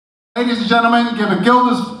Ladies and gentlemen, give a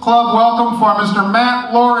Gilda's Club welcome for Mr.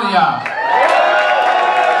 Matt Lauria.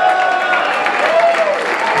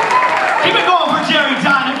 Keep it going for Jerry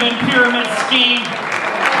Donovan, Pyramid Scheme.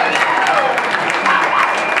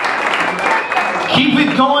 Keep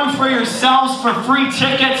it going for yourselves for free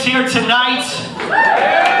tickets here tonight.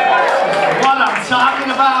 What I'm talking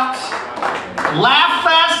about.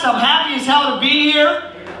 Laughfest, I'm happy as hell to be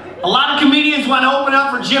here. A lot of comedians want to open up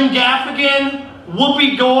for Jim Gaffigan,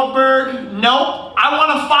 Whoopi Goldberg. Nope, I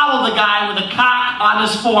want to follow the guy with a cock on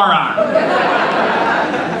his forearm.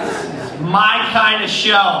 This is my kind of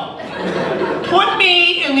show. Put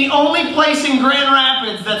me in the only place in Grand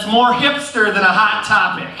Rapids that's more hipster than a Hot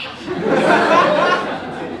Topic.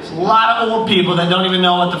 There's a lot of old people that don't even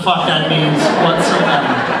know what the fuck that means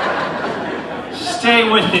whatsoever. Stay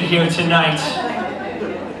with it here tonight.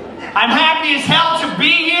 I'm happy as hell to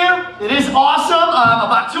be here. It is awesome.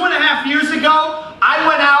 About 2.5 years ago, I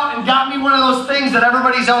went out and got me one of those things that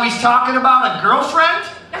everybody's always talking about, a girlfriend.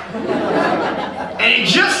 And it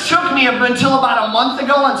just took me until about a month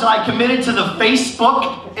ago until I committed to the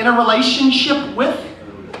Facebook in a relationship with.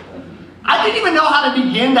 I didn't even know how to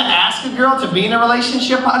begin to ask a girl to be in a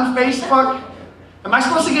relationship on Facebook. Am I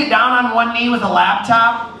supposed to get down on one knee with a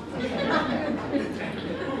laptop?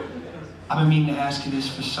 I've been meaning to ask you this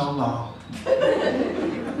for so long.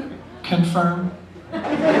 Confirm?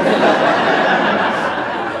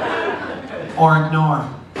 Or ignore?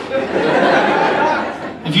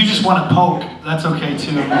 If you just want to poke, that's okay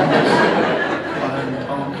too.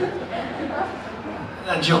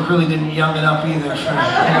 That joke really didn't young it up either.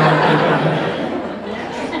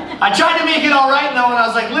 I tried to make it all right though, and I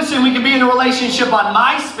was like, listen, we could be in a relationship on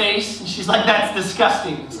MySpace. And she's like, that's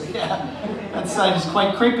disgusting. It's like, yeah, that site is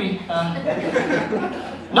quite creepy.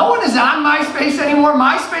 No one is on MySpace anymore.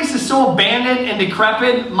 MySpace is so abandoned and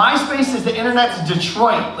decrepit. MySpace is the internet's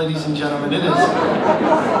Detroit, ladies and gentlemen. It is.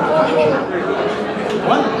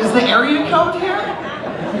 What is the area code here?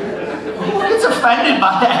 Who gets offended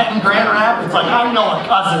by that in Grand Rapids? Like, I know a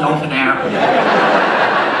cousin over there.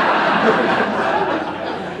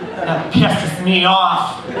 That pisses me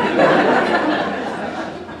off.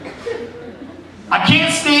 I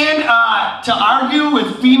can't stand to argue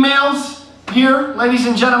with females here, ladies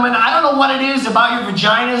and gentlemen. I don't know what it is about your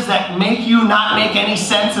vaginas that make you not make any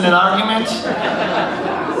sense in an argument.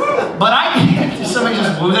 But I can't. Did somebody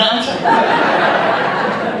just woo that?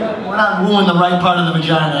 We're not wooing the right part of the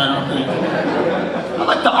vagina, I don't think. I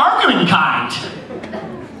like the arguing kind.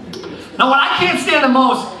 Now, what I can't stand the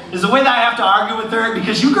most is the way that I have to argue with her,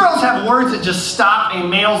 because you girls have words that just stop a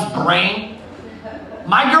male's brain.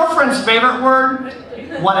 My girlfriend's favorite word,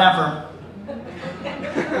 whatever.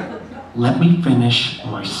 Let me finish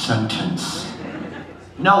my sentence.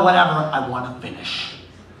 No, whatever, I want to finish.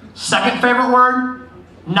 Second favorite word,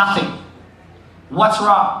 nothing. What's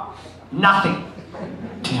wrong? Nothing.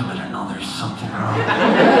 Damn it, I know there's something wrong.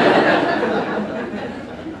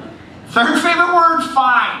 Third favorite word,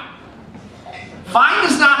 fine. Fine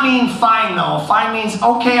does not mean fine though. Fine means,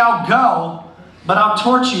 okay, I'll go, but I'll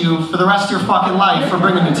torture you for the rest of your fucking life for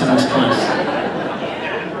bringing me to this place.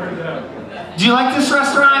 Do you like this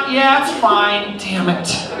restaurant? Yeah, it's fine. Damn it.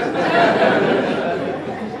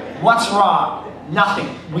 What's wrong? Nothing.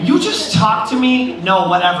 Will you just talk to me? No,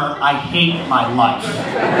 whatever. I hate my life.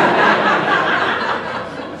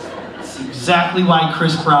 That's exactly why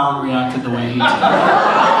Chris Brown reacted the way he did. I'm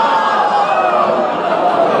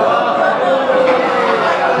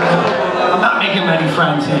not making many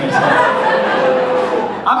friends here. So.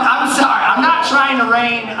 I'm sorry. I'm not trying to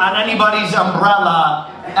rain on anybody's umbrella.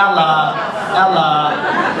 Ella,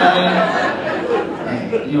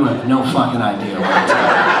 okay? You have no fucking idea what I'm talking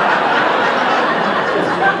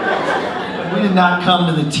about. We did not come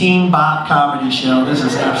to the Teen Bop comedy show. This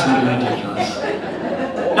is absolutely ridiculous.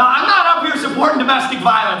 No, I'm not up here supporting domestic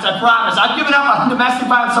violence, I promise. I've given up on domestic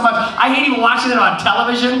violence so much, I hate even watching it on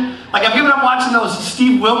television. Like, I've given up watching those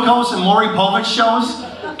Steve Wilkos and Maury Povich shows,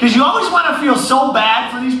 because you always want to feel so bad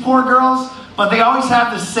for these poor girls, but they always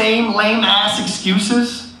have the same lame-ass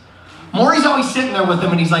excuses. Maury's always sitting there with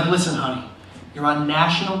them, and he's like, listen, honey, you're on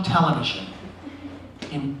national television,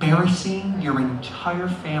 embarrassing your entire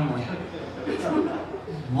family.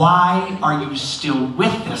 Why are you still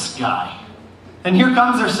with this guy? And here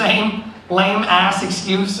comes their same lame-ass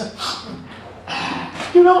excuse.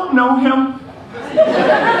 You don't know him.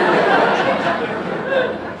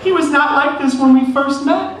 He was not like this when we first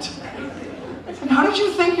met. And how did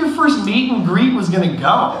you think your first meet and greet was gonna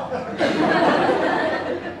go?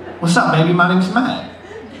 What's up, baby? My name's Matt.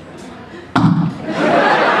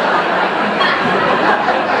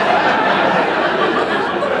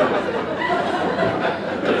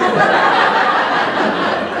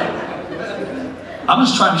 I'm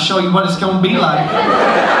just trying to show you what it's gonna be like.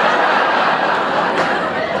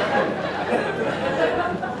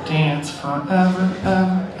 Dance forever,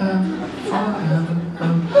 ever, ever, forever,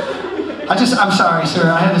 ever. I'm sorry, sir,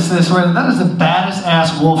 I had to say this word. That is the baddest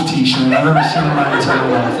ass wolf t-shirt I've ever seen in my entire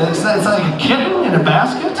life. It's like a kitten in a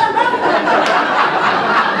basket?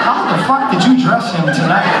 How the fuck did you dress him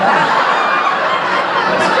tonight?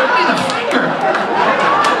 Give me the finger.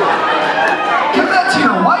 Give that to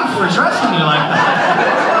your wife for dressing you like that.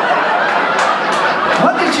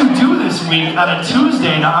 What did you do this week on a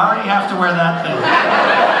Tuesday to already have to wear that thing?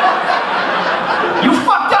 You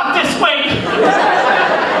fucked up this week!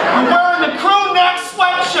 You're wearing the crew neck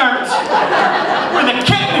sweatshirt with a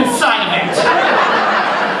kitten inside of it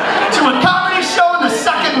to a comedy show in the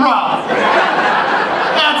second row.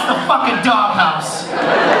 That's the fucking doghouse.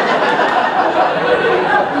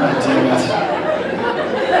 God damn it.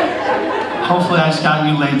 Hopefully I just got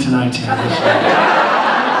you laid tonight, Tammy.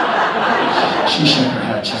 She shook her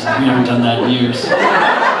head. She's like, we haven't done that in years.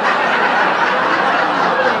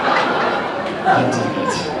 God damn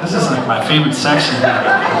it. This is like my favorite section.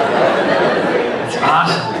 It's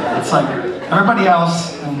awesome. It's like everybody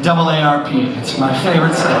else in double ARP. It's my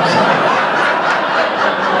favorite section.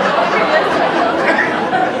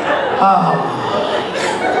 Oh.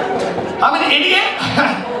 I'm an idiot.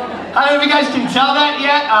 I don't know if you guys can tell that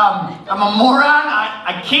yet. I'm a moron.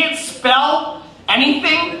 I can't spell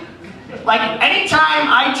anything. Like, anytime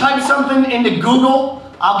I type something into Google,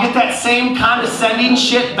 I'll get that same condescending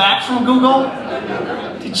shit back from Google.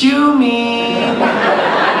 Did you mean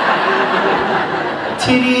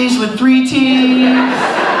titties with 3 T's?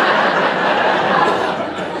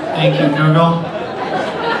 Thank you, Google.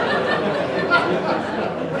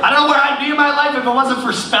 I don't know where I'd be in my life if it wasn't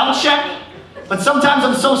for spell check, but sometimes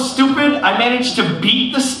I'm so stupid, I manage to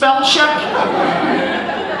beat the spell check.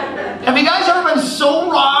 Have you guys ever been so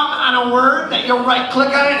wrong on a word that you'll right-click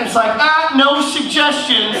on it and it's like, no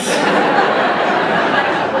suggestions.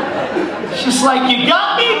 It's just like, you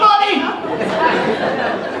got me, buddy?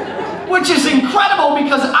 Which is incredible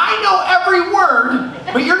because I know every word,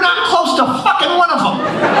 but you're not close to fucking one of them.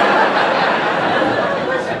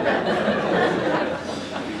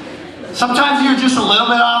 Sometimes you're just a little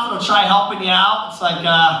bit off, it'll try helping you out. It's like,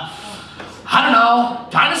 I don't know,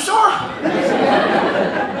 dinosaur?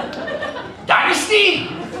 Dynasty?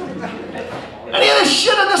 Any of this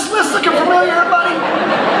shit on this list looking familiar, everybody?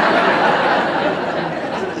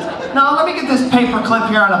 No, let me get this paper clip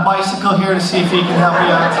here on a bicycle here to see if he can help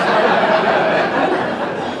you out.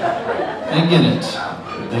 They get it.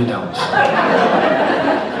 They don't.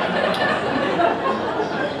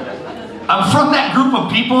 I'm from that group of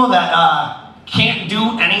people that can't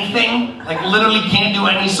do anything, like literally can't do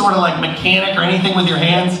any sort of like mechanic or anything with your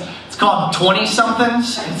hands. It's called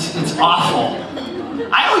 20-somethings. It's awful.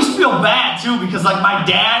 I always feel bad too because like my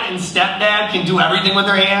dad and stepdad can do everything with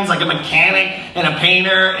their hands, like a mechanic and a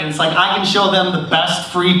painter, and it's like I can show them the best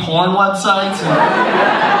free porn websites.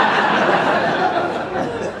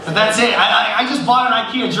 But that's it. I just bought an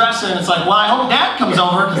IKEA dresser and it's like, well, I hope Dad comes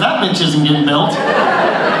over because that bitch isn't getting built.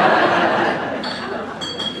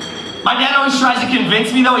 My dad always tries to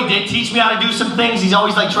convince me, though. He did teach me how to do some things. He's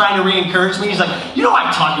always like trying to re-encourage me. He's like, you know, I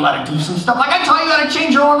taught you how to do some stuff. Like, I taught you how to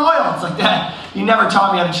change your own oil. It's like, Dad, you never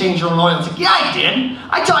taught me how to change your own oil. It's like, yeah, I did.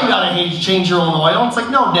 I taught you how to change your own oil. It's like,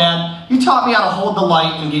 no, Dad, you taught me how to hold the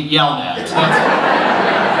light and get yelled at.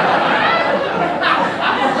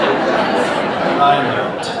 I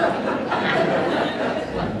learned.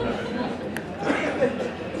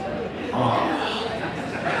 Oh.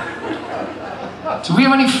 Do we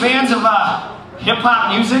have any fans of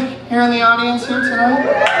hip-hop music here in the audience here tonight?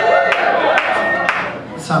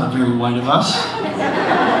 That sounded very white of us.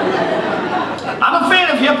 I'm a fan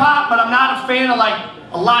of hip-hop, but I'm not a fan of like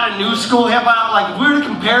a lot of new school hip-hop. Like if we were to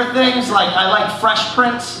compare things, like I like Fresh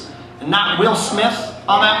Prince and not Will Smith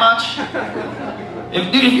all that much.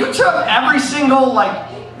 If you took every single, like,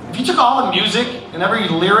 if you took all the music and every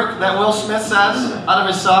lyric that Will Smith says out of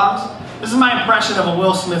his songs, this is my impression of a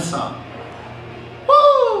Will Smith song.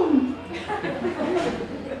 Woo!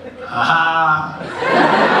 Ha-ha.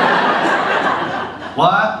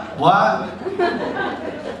 What?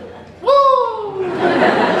 Woo!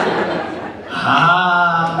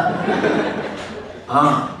 Ha-ha.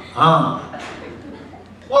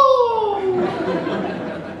 Woo!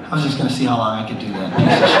 I was just gonna see how long I could do that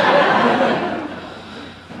piece of shit.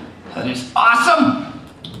 That is awesome!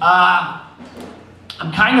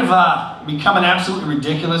 I'm kind of becoming absolutely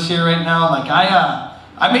ridiculous here right now. Like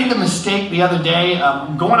I made the mistake the other day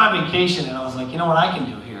going on vacation and I was like, you know what I can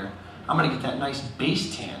do here? I'm gonna get that nice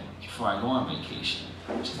base tan before I go on vacation.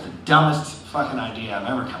 Which is the dumbest fucking idea I've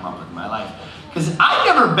ever come up with in my life. Because I've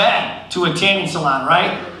never been to a tanning salon,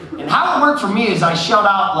 right? And how it worked for me is I shelled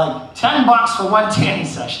out like $10 for one tanning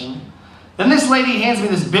session. Then this lady hands me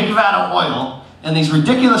this big vat of oil and these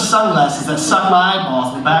ridiculous sunglasses that suck my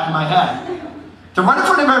eyeballs in the back of my head. To run in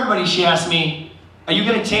front of everybody, she asked me, "Are you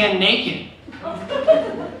gonna tan naked?"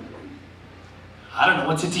 I don't know,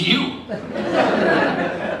 what's it to you?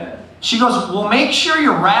 She goes, "Well, make sure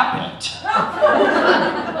you wrap it."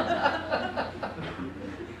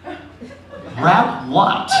 Wrap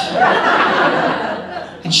what?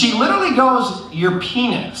 And she literally goes, "Your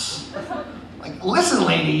penis." Like, listen,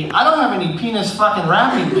 lady, I don't have any penis fucking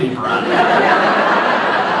wrapping paper on it.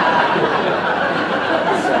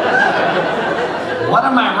 What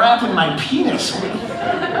am I wrapping my penis with?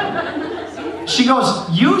 She goes,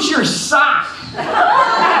 "Use your sock."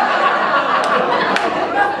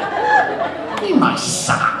 What do you mean my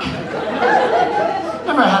sock?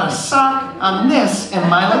 Never had a sock on this in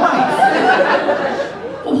my life.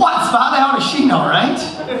 What? How the hell does she know, right?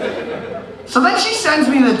 So then she sends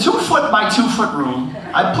me the 2-foot by 2-foot room.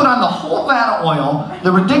 I put on the whole vat of oil,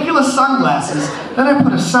 the ridiculous sunglasses, then I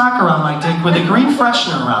put a sock around my dick with a green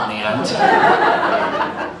freshener around the end.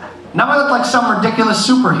 Now I look like some ridiculous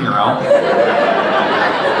superhero.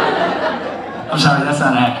 I'm sorry, that's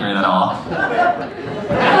not accurate at all.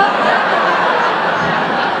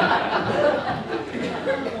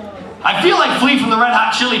 I feel like Flea from the Red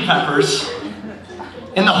Hot Chili Peppers.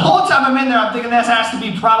 And the whole time I'm in there, I'm thinking this has to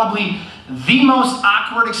be probably the most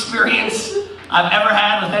awkward experience I've ever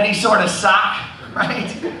had with any sort of sock,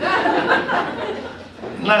 right?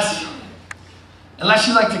 Unless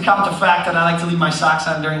you like to count the fact that I like to leave my socks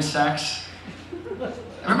on during sex.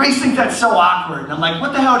 Everybody thinks that's so awkward. And I'm like,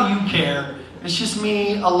 what the hell do you care? It's just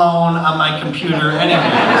me alone on my computer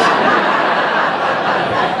anyways.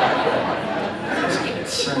 Doesn't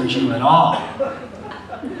concern you at all.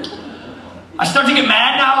 I start to get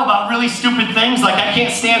mad now about really stupid things, like I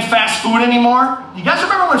can't stand fast food anymore. You guys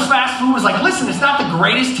remember when fast food was like, listen, it's not the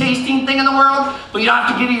greatest tasting thing in the world, but you don't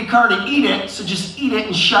have to get in your car to eat it, so just eat it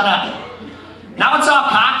and shut up. Now it's all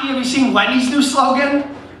cocky. Have you seen Wendy's new slogan?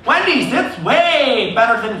 Wendy's, it's way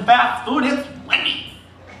better than fast food, it's Wendy's.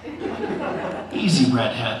 Easy,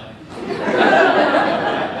 redhead.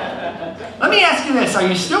 Let me ask you this, are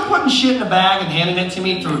you still putting shit in a bag and handing it to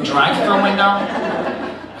me through a drive-thru window?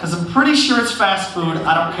 Because I'm pretty sure it's fast food.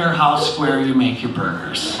 I don't care how square you make your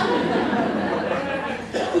burgers.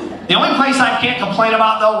 The only place I can't complain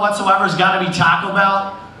about, though, whatsoever, has got to be Taco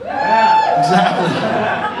Bell. Exactly.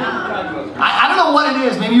 I don't know what it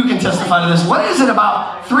is. Maybe you can testify to this. What is it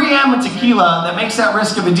about 3M and tequila that makes that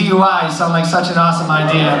risk of a DUI sound like such an awesome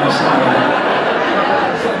idea?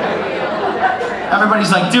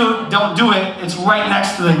 Everybody's like, dude, don't do it. It's right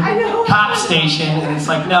next to the cop station. And it's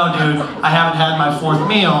like, no, dude, I haven't had my 4th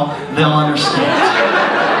meal. They'll understand.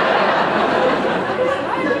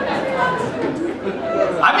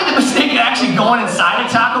 I made the mistake of actually going inside a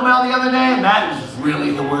Taco Bell the other day, and that was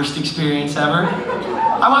really the worst experience ever.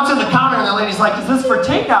 I went to the counter, and the lady's like, is this for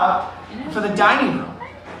takeout or for the dining room?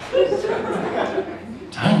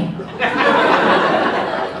 Dining room?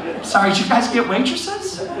 Sorry, did you guys get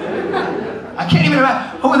waitresses? I can't even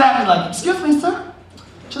imagine. Who would that be like? Excuse me, sir?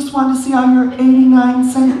 Just wanted to see how your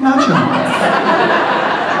 89-cent nacho was.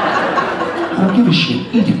 I don't give a shit.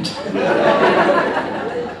 Eat it.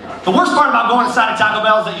 The worst part about going inside a Taco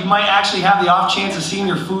Bell is that you might actually have the off chance of seeing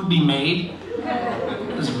your food be made.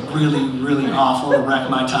 It was really, really awful to wreck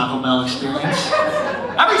my Taco Bell experience.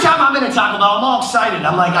 Every time I'm in a Taco Bell, I'm all excited.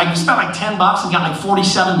 I'm like, I spent like $10 and got like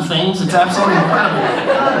 47 things. It's absolutely incredible.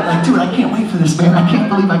 Like, dude, I can't wait for this, man. I can't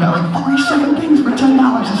believe I got like 47 things for $10.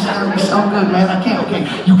 This is gonna be so good, man. I can't. Okay,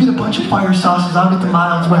 you get a bunch of fire sauces. I'll get the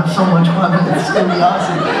miles. We'll have so much fun. It's gonna be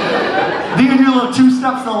awesome. Then you do a little 2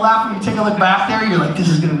 steps to the left and you take a look back there. You're like, this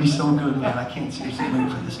is gonna be so good, man. I can't seriously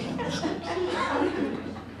wait for this, man.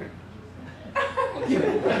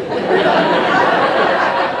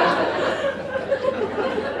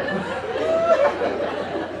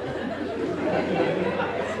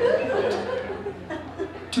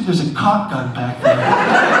 Dude, there's a caulk gun back there.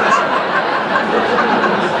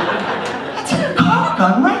 That's a caulk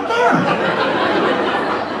gun right there.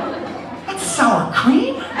 That's sour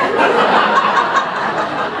cream.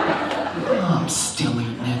 Oh, I'm still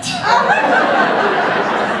eating it.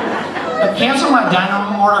 But cancel my dining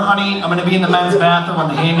room order, honey. I'm gonna be in the men's bathroom on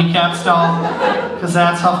the handicap stall, because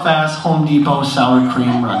that's how fast Home Depot sour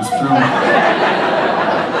cream runs through.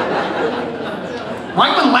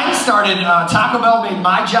 Right when Lent started, Taco Bell made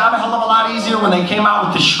my job a hell of a lot easier when they came out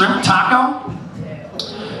with the shrimp taco.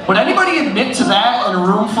 Would anybody admit to that in a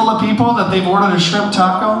room full of people? they've ordered a shrimp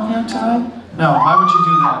taco here tonight? No, why would you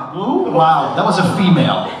do that? Ooh, wow, that was a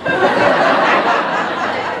female.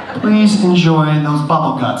 Please enjoy those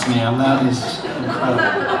bubble guts, ma'am. That is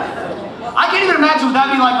incredible. I can't even imagine what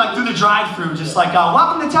that'd be like through the drive-thru, just like,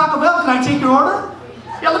 welcome to Taco Bell, can I take your order?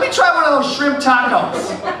 Yeah, let me try one of those shrimp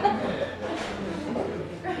tacos.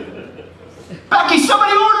 Becky,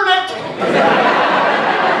 somebody ordered it!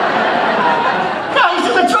 Yeah, he's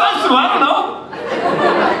in the drive-thru, I don't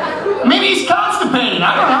know. Maybe he's constipated,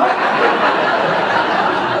 I don't know.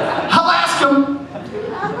 I'll ask him.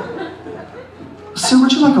 Sir,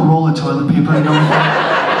 would you like a roll of toilet paper to go with that?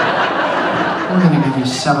 We're gonna give you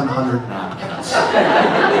 700 napkins.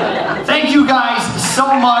 Thank you guys so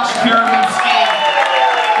much, Pyramid Scheme.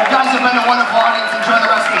 You guys have been a wonderful